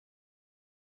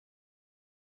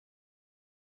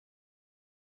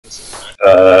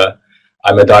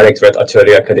I'm a director at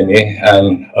ATÖLYE Academy,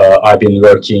 and I've been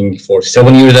working for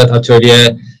 7 years at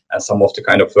ATÖLYE. And some of the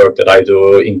kind of work that I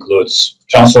do includes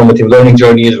transformative learning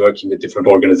journeys, working with different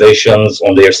organizations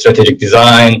on their strategic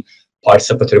design,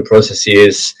 participatory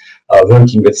processes,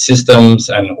 working with systems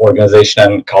and organization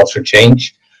and culture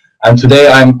change. And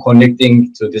today I'm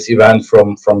connecting to this event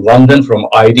from London, from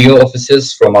IDEO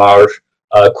offices, from our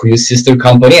Q sister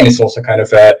company. And it's also kind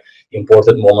of an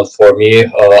important moment for me.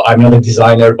 I'm not a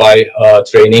designer by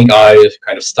training. I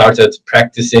kind of started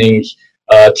practicing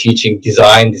teaching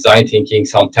design thinking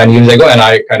some 10 years ago. And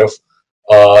I kind of,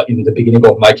 in the beginning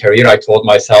of my career, I taught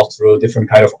myself through different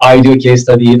kind of IDEO case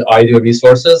studies, IDEO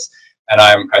resources. And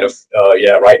I'm kind of,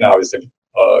 right now is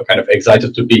kind of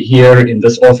excited to be here in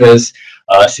this office,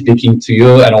 speaking to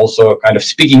you, and also kind of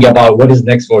speaking about what is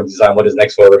next for design, what is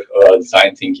next for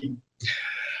design thinking.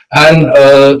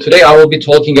 And today I will be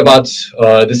talking about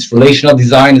this relational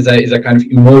design is a kind of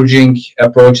emerging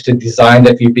approach to design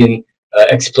that we've been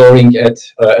exploring at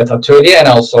ATÖLYE, and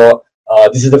also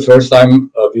this is the first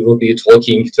time we will be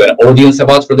talking to an audience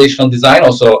about relational design.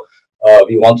 Also,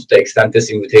 we wanted to extend this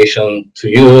invitation to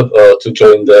you to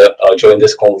join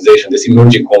this conversation, this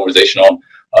emerging conversation on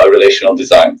relational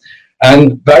design.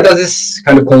 And where does this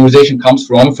kind of conversation comes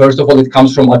from? First of all, it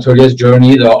comes from ATÖLYE's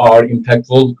journey, our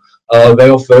impactful way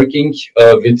of working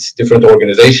with different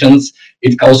organizations.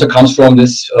 It also comes from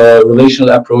this relational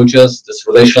approaches, this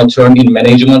relational turn in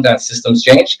management and systems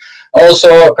change.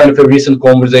 Also, kind of a recent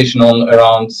conversation on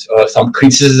around some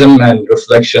criticism and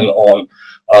reflection on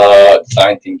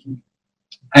design thinking.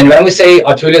 And when we say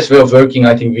ATÖLYE's way of working,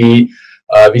 I think we've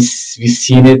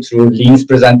seen it through Lean's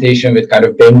presentation with kind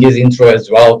of Bengi's intro as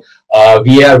well.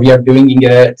 We are building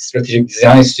a strategic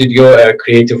design studio, a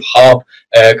creative hub,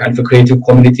 kind of a creative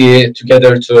community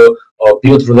together to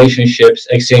build relationships,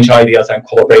 exchange ideas, and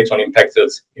collaborate on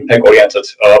impact-oriented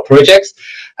projects.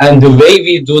 And the way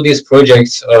we do these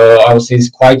projects, I would say, is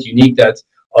quite unique. That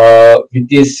with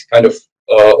this kind of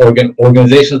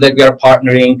organizations that we are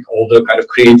partnering, all the kind of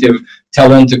creative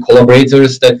talented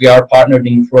collaborators that we are partnered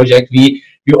in project, we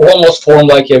almost form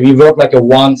like we work like a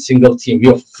one single team.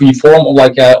 We form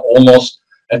like almost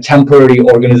a temporary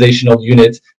organizational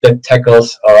unit that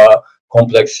tackles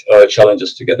complex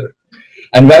challenges together.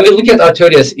 And when we look at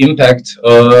ATÖLYE's impact,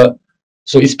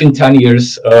 so it's been 10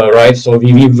 years, right? So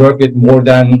we work with more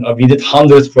than, we did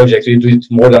hundreds of projects. We did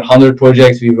more than 100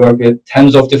 projects. We work with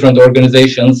tens of different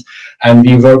organizations, and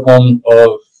we work on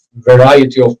a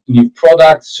variety of new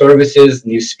products, services,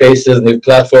 new spaces, new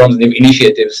platforms, new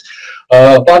initiatives.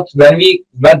 But when we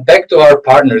went back to our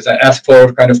partners and asked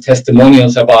for kind of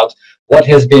testimonials about what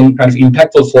has been kind of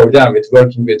impactful for them with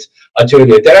working with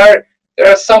ATÖLYE, there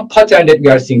are some patterns that we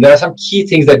are seeing. There are some key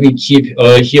things that we keep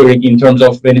hearing in terms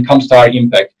of when it comes to our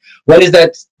impact. One is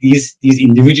that these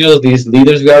individuals, these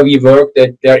leaders where we work,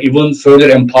 that they are even further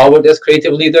empowered as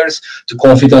creative leaders to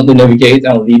confidently navigate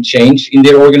and lead change in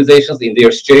their organizations, in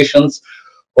their situations.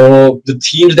 Or the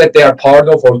teams that they are part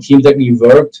of, or teams that we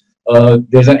worked,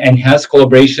 there's an enhanced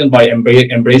collaboration by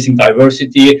embracing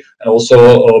diversity and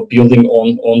also building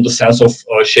on the sense of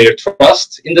shared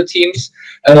trust in the teams.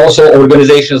 And also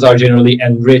organizations are generally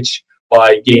enriched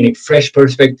by gaining fresh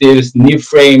perspectives, new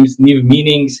frames, new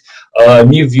meanings,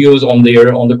 new views on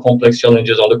the complex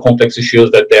challenges, on the complex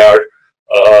issues that they are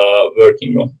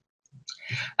working on.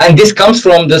 And this comes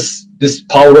from this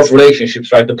power of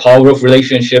relationships, right? The power of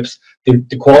relationships,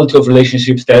 the quality of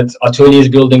relationships that ATÖLYE is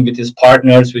building with its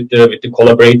partners, with the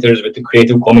collaborators, with the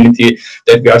creative community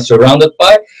that we are surrounded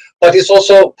by. But it's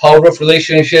also power of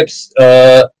relationships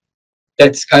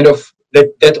that's kind of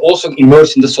that also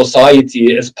emerged in the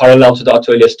society as parallel to the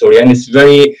ATÖLYE story, and it's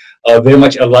very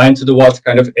much aligned to what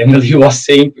kind of Emily was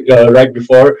saying right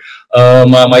before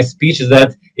my speech. Is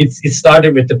that it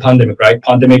started with the pandemic, right?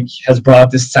 Pandemic has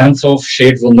brought this sense of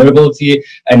shared vulnerability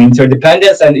and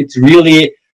interdependence, and it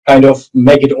really kind of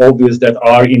make it obvious that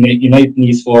our innate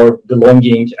needs for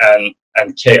belonging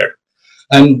and care.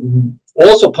 And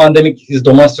also, pandemic has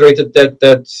demonstrated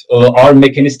that our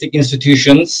mechanistic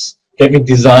institutions that we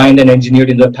designed and engineered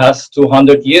in the past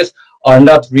 200 years are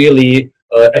not really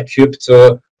equipped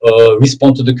to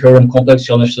respond to the current complex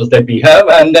challenges that we have.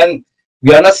 And then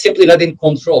we are simply not in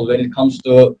control when it comes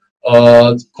to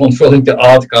controlling the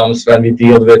outcomes when we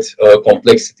deal with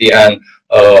complexity and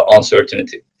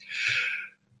uncertainty.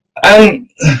 And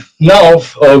now,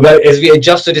 as we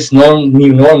adjust to this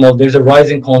new normal, there's a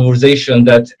rising conversation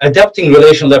that adapting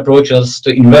relational approaches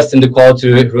to invest in the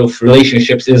quality of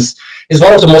relationships is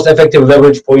one of the most effective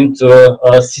leverage points to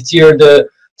steer the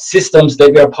systems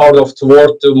that we are part of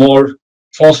toward the more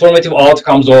transformative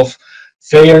outcomes of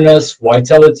fairness,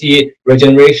 vitality,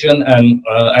 regeneration, and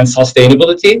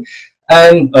sustainability.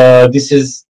 And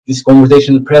this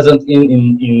conversation is present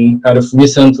in kind of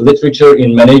recent literature,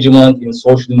 in management, in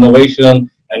social innovation,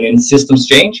 and in systems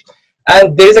change.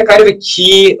 And there is a kind of a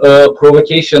key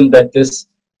provocation that this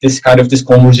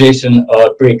conversation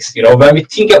brings. You know, when we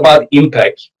think about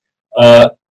impact,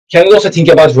 can we also think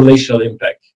about relational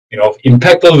impact? You know,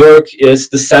 impactful work is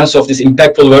the sense of this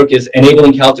impactful work is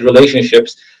enabling healthy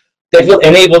relationships that will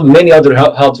enable many other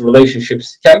healthy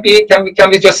relationships. Can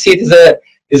we just see it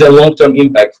as a long-term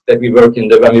impact that we work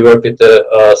when we work with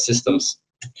the systems?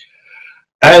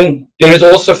 And there is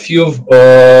also a few,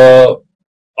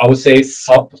 I would say,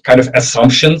 kind of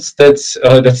assumptions that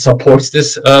supports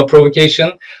this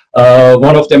provocation.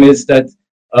 One of them is that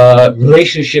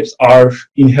relationships are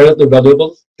inherently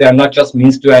valuable. They are not just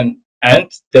means to an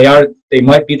end. They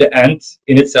might be the end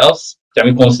in itself. Can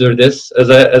we consider this as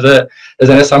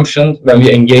an assumption when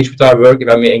we engage with our work,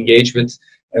 when we engage with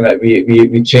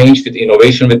we change with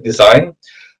innovation, with design?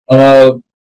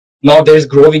 Now there's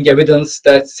growing evidence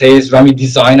that says when we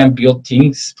design and build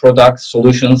things, products,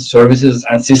 solutions, services,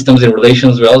 and systems in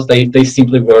relations well, they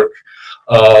simply work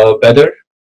better.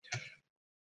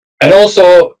 And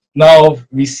also now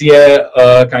we see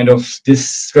a kind of this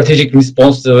strategic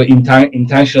response to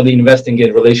intentionally investing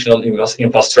in relational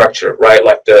infrastructure, right?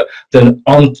 Like the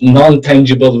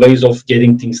non-tangible ways of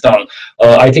getting things done.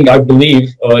 I believe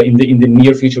in the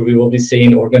near future we will be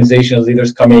seeing organizations,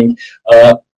 leaders coming.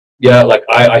 Yeah, like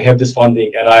I have this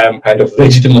funding and I am kind of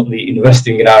legitimately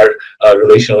investing in our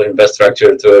relational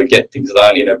infrastructure to get things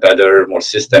done in a better, more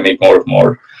systemic,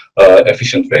 more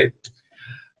efficient way.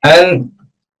 And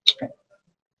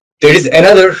there is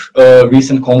another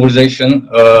recent conversation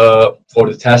for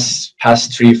the past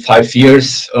 3-5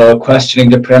 years, questioning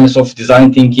the premise of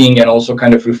design thinking and also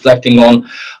kind of reflecting on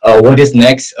what is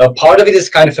next. Part of it is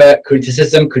kind of a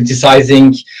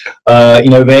criticizing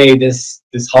in a way this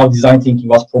how design thinking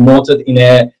was promoted in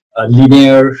a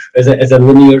linear as a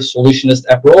linear solutionist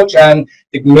approach, and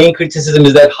the main criticism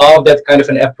is that how that kind of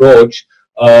an approach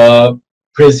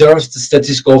preserves the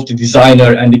status quo of the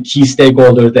designer and the key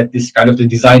stakeholder that this kind of the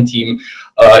design team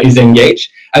is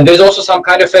engaged. And there's also some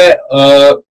kind of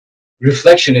a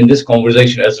reflection in this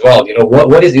conversation as well. You know,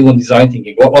 what is even design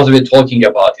thinking? What was we talking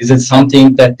about? Is it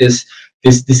something that this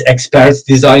experts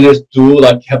designers do,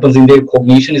 like happens in their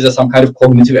cognition? Is there some kind of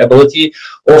cognitive ability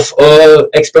of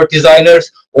expert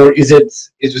designers, or is it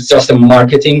just a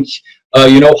marketing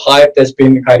hype that's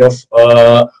been kind of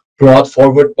brought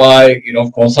forward by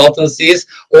consultancies,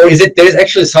 or is it there is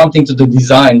actually something to the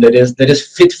design that is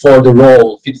fit for the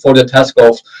role, fit for the task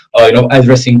of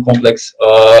addressing complex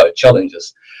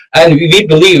challenges? And we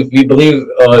believe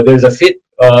there's a fit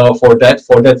for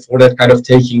that kind of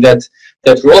taking that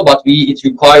role, but it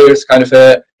requires kind of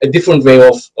a different way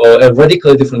of a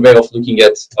radically different way of looking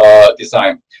at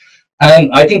design.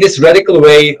 And I think this radical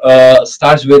way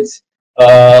starts with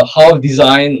how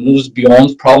design moves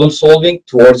beyond problem solving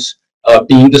towards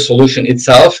being the solution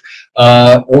itself.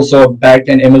 Also, Bert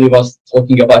and Emily was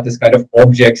talking about this kind of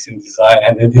objects in design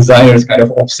and the designer's kind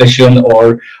of obsession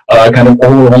or kind of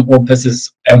overall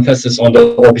emphasis on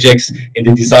the objects in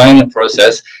the design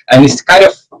process. And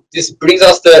this brings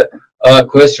us the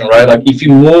question, right? Like if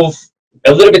you move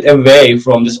a little bit away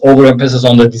from this overemphasis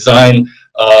on the design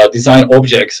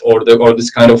objects or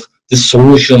this kind of the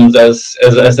solutions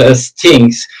as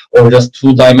things or just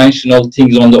two-dimensional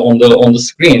things on the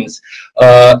screens.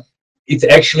 It's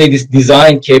actually this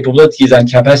design capabilities and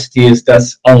capacities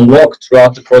that's unlocked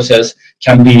throughout the process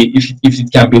can be, if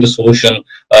it can be the solution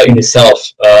in itself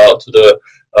to the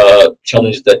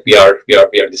challenge that we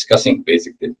are discussing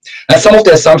basically. And some of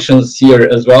the assumptions here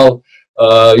as well.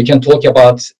 You can talk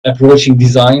about approaching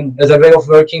design as a way of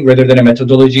working rather than a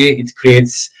methodology. It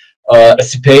creates a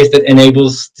space that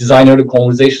enables designer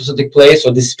conversations to take place.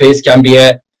 So this space can be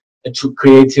a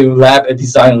creative lab, a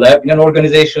design lab in an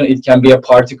organization. It can be a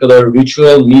particular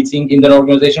ritual meeting in an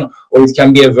organization, or it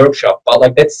can be a workshop. But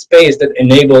like that space that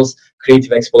enables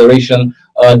creative exploration,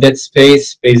 that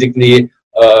space basically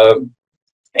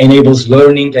enables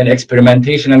learning and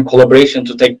experimentation and collaboration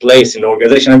to take place in the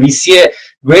organization. And we see a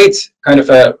great kind of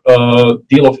a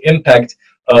deal of impact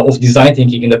of design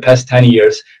thinking in the past 10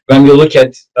 years when we look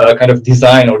at kind of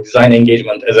design or design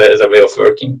engagement as a way of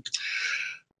working.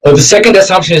 The second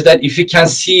assumption is that if you can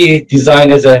see design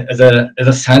as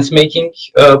a sense-making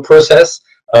process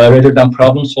rather than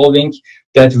problem solving,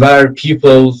 that where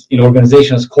people in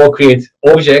organizations co-create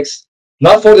objects,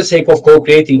 not for the sake of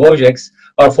co-creating objects,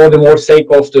 but for the more sake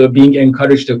of the being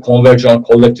encouraged to converge on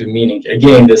collective meaning.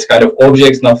 Again, this kind of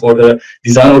objects, not for the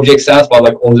design object sense, but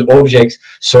like all the objects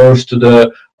serves to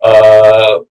the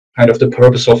kind of the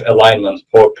purpose of alignment,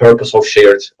 for purpose of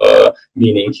shared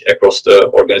meaning across the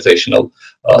organizational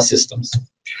systems.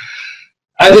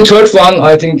 And the third one,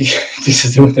 I think this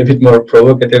is a bit more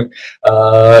provocative.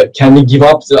 Can we give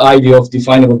up the idea of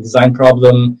definable design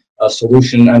problem,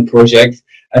 solution, and project,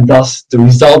 and thus the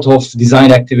result of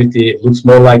design activity looks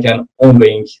more like an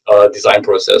ongoing design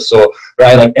process? So,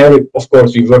 right, like of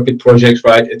course, we work with projects,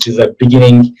 right? It is a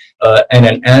beginning and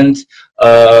an end,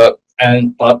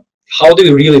 but how do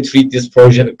we really treat these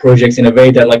projects in a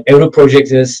way that like every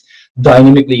project is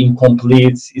dynamically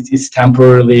incomplete, it's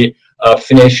temporarily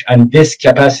finished, and this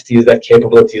capacities, that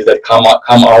capabilities that come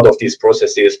out of these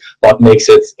processes, what makes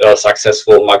it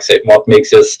successful, what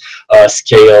makes it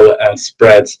scale and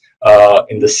spread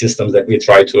in the systems that we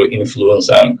try to influence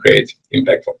and create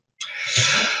impact for.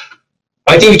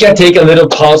 I think we can take a little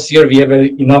pause here. We have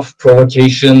enough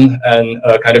provocation and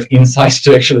kind of insights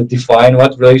to actually define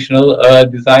what relational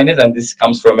design is, and this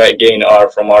comes from, again,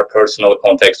 from our personal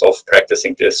context of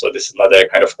practicing this. So this is not a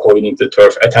kind of coining the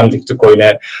turf, attempting to coin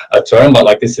a term, but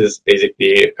like this is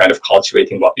basically kind of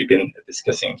cultivating what we've been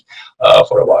discussing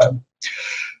for a while.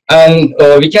 And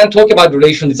we can talk about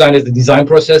relational design as the design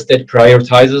process that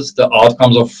prioritizes the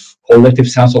outcomes of collective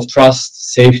sense of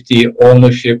trust, safety,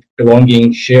 ownership,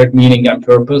 belonging, shared meaning, and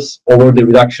purpose over the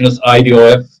reductionist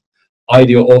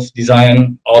idea of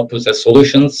design outputs as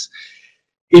solutions.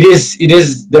 It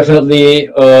is definitely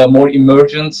more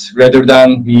emergent. Rather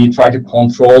than we try to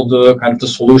control the kind of the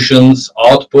solutions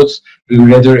outputs, we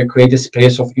rather create a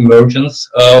space of emergence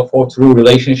through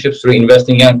relationships, through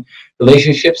investing in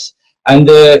relationships. And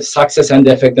the success and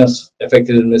the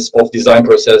effectiveness of design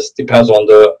process depends on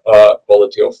the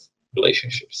quality of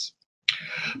relationships.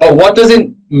 But what does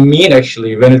it mean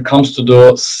actually when it comes to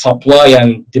the supply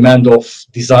and demand of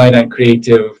design and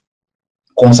creative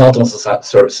consultancy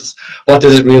services? What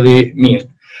does it really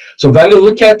mean? So when we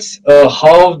look at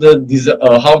how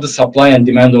the supply and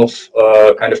demand of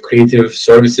kind of creative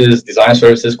services, design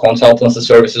services, consultancy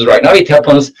services right now, it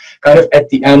happens kind of at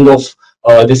the end of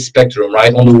this spectrum,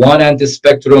 right? On the one end, this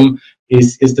spectrum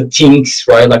is the things,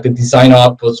 right? Like the design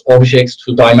outputs, objects,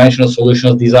 two-dimensional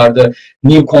solutions. These are the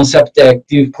new concept deck,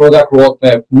 new product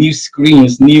roadmap, new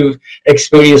screens, new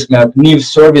experience map, new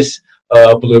service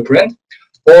blueprint.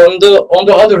 On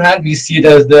the other hand, we see it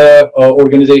as the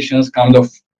organizations kind of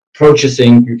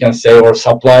purchasing, you can say, or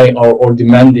supply or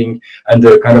demanding, and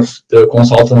the kind of the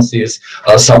consultancies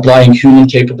supplying human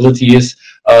capabilities,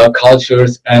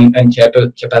 cultures, and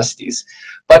capacities.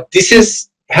 But this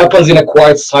happens in a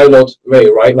quite siloed way,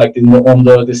 right? Like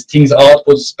on this things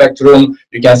output spectrum,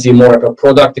 you can see more of a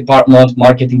product department,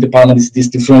 marketing department is this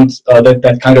different,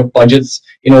 that kind of budgets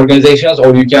in organizations,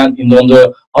 or you can, on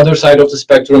the other side of the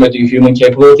spectrum, at the human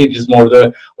capability, which is more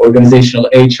the organizational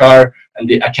HR and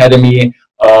the academy.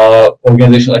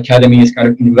 Organizational academy is kind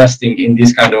of investing in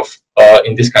this kind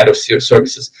of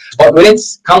services. But when it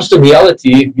comes to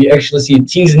reality, we actually see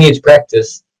things need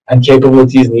practice and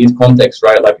capabilities need context,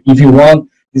 right? Like if you want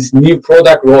this new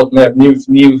product roadmap,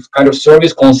 new kind of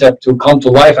service concept to come to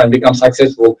life and become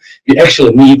successful, we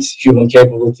actually need human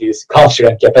capabilities, culture,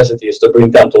 and capacities to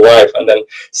bring them to life and then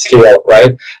scale,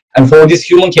 right? And for these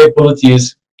human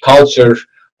capabilities, culture,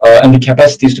 and the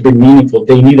capacities to be meaningful,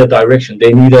 they need a direction,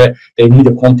 they need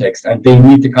a context, and they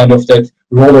need the kind of that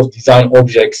role of design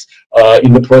objects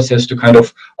in the process to kind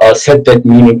of set that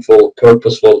meaningful,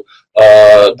 purposeful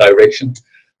direction.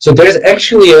 So there's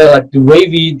actually like the way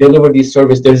we deliver this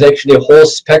service, there's actually a whole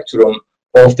spectrum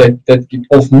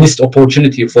of missed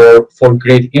opportunity for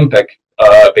great impact.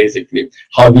 Basically,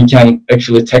 how we can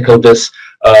actually tackle this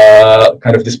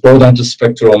kind of this broad end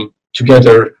spectrum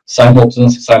together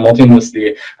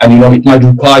simultaneously. And it might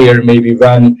require, maybe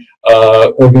when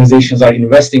organizations are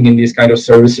investing in these kind of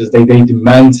services, they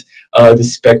demand the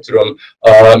spectrum,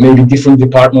 maybe different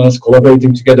departments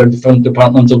collaborating together, different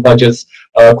departmental budgets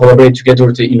collaborate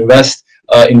together to invest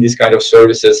in these kind of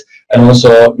services, and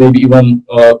also maybe even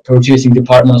purchasing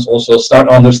departments also start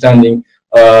understanding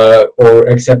or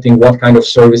accepting what kind of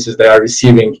services they are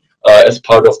receiving as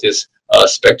part of this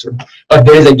spectrum. But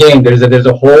there's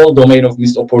a whole domain of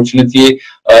missed opportunity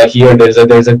here. There's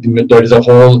a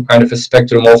whole kind of a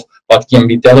spectrum of what can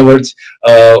be delivered,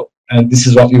 and this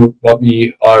is what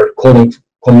we are calling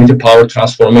community power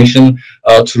transformation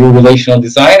through relational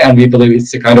design, and we believe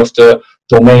it's a kind of the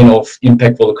domain of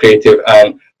impactful creative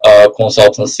and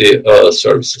consultancy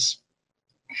services.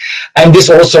 And this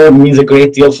also means a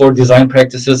great deal for design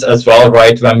practices as well,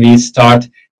 right? When we start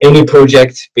any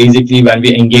project, basically, when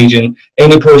we engage in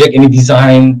any project, any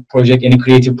design project, any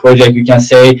creative project, you can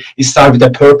say it starts with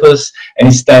a purpose, and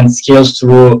it then scales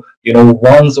through, you know,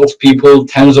 ones of people,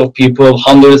 tens of people,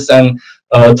 hundreds and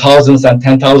thousands and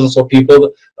 10,000s of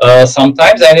people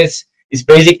sometimes, and it's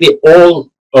basically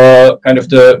all kind of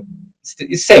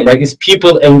it's same, right? It's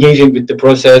people engaging with the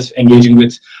process, engaging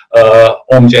with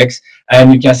objects,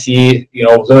 and you can see, you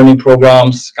know, learning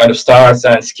programs kind of starts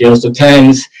and scales to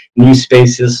tens, new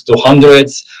spaces to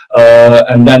hundreds,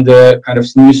 and then the kind of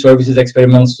new services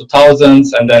experiments to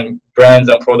thousands, and then brands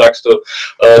and products to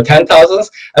 10,000s.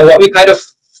 And what we kind of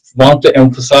want to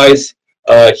emphasize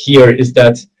here is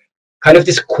that kind of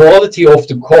this quality of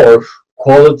the core,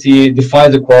 quality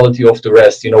defines the quality of the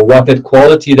rest. You know, what that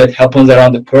quality that happens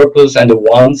around the purpose and the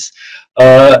wants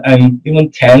and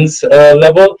even tens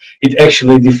level, it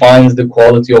actually defines the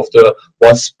quality of the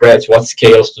what spreads, what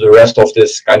scales to the rest of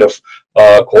this kind of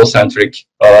concentric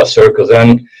circles.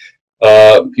 And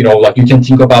you know, like you can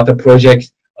think about the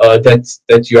project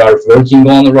that you are working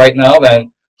on right now,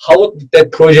 and how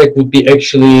that project would be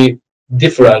actually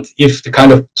different if the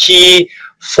kind of key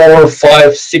 4,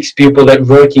 5, 6 people that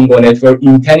working on it were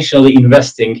intentionally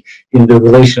investing in the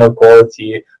relational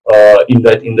quality in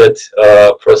that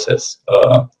process.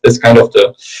 That's kind of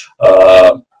the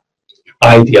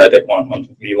idea that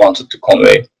we wanted to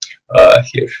convey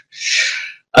here.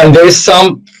 And there is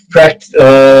some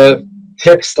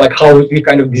tips, like how we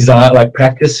kind of design, like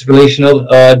practice relational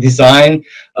design,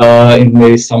 and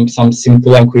maybe some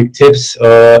simple and quick tips.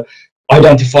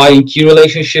 Identifying key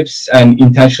relationships and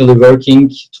intentionally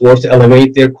working towards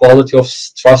elevate their quality of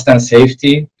trust and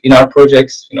safety in our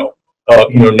projects. You know,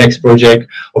 in your next project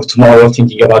of tomorrow,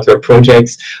 thinking about your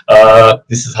projects.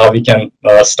 This is how we can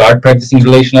start practicing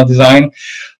relational design.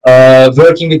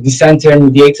 Working with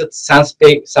decenter-mediated sense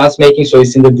making, so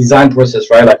it's in the design process,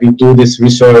 right? Like we do this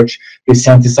research, we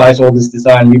synthesize all this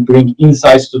design, we bring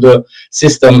insights to the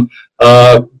system,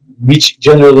 which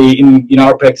generally in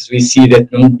our practice we see that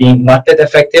being not that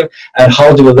effective. And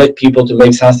how do we let people to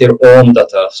make sense their own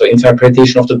data? So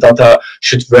interpretation of the data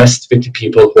should rest with the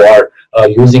people who are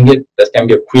using it. That can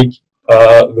be a quick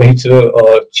way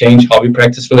to change how we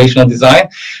practice relational design.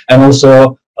 And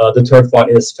also the third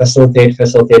one is facilitate.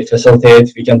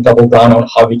 We can double down on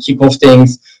how we kick off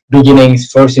things, beginnings,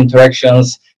 first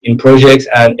interactions in projects,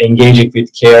 and engaging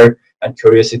with care and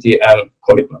curiosity and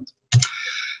commitment.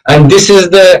 And this is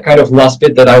the kind of last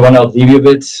bit that I want to leave you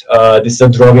with. This is a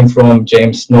drawing from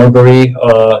James Norbury,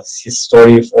 his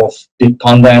story of Big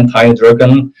Panda and Tiny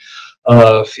Dragon.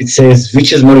 It says,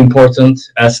 which is more important?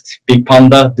 Asked Big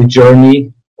Panda, the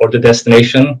journey or the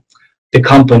destination? The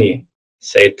company,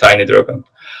 said Tiny Dragon.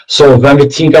 So when we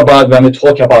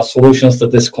talk about solutions to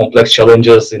these complex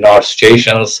challenges in our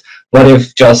situations, what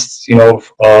if just, you know,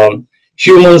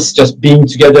 humans just being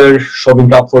together,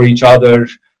 showing up for each other,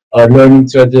 learning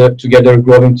together,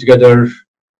 growing together,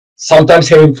 sometimes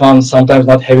having fun, sometimes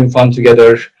not having fun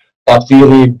together, but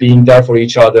really being there for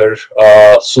each other,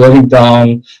 slowing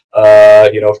down,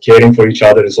 you know, caring for each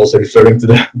other is also referring to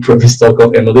the previous talk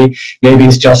of Emily. Maybe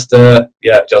it's just a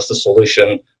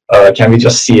solution. Can we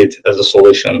just see it as a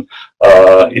solution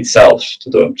itself to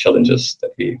the challenges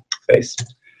that we face?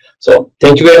 So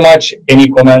thank you very much. Any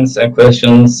comments and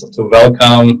questions to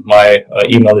welcome. My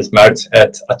email is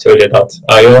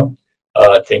mert@atölye.io.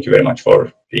 Thank you very much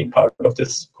for being part of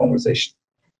this conversation.